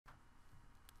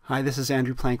Hi, this is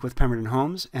Andrew Plank with Pemberton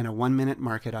Holmes and a 1-minute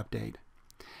market update.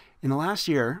 In the last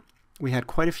year, we had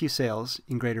quite a few sales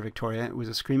in Greater Victoria. It was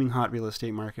a screaming hot real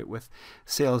estate market with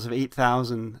sales of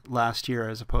 8,000 last year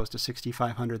as opposed to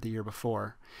 6,500 the year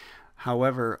before.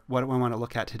 However, what I want to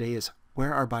look at today is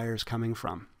where are buyers coming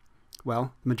from?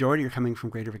 Well, the majority are coming from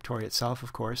Greater Victoria itself,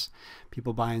 of course.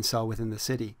 People buy and sell within the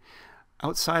city.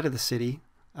 Outside of the city,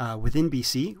 within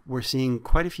BC, we're seeing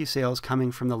quite a few sales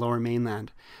coming from the Lower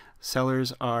Mainland.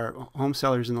 Home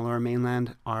sellers in the Lower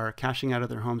Mainland are cashing out of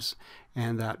their homes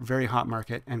and that very hot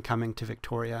market and coming to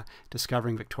Victoria,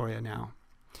 discovering Victoria now.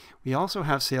 We also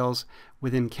have sales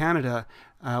within Canada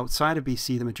outside of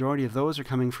BC. The majority of those are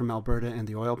coming from Alberta and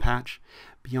the oil patch.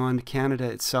 Beyond Canada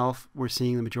itself, we're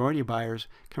seeing the majority of buyers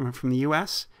coming from the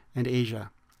US and Asia.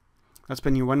 That's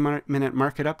been your 1-minute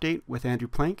market update with Andrew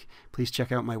Plank. Please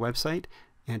check out my website,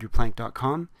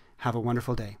 andrewplank.com. Have a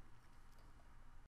wonderful day.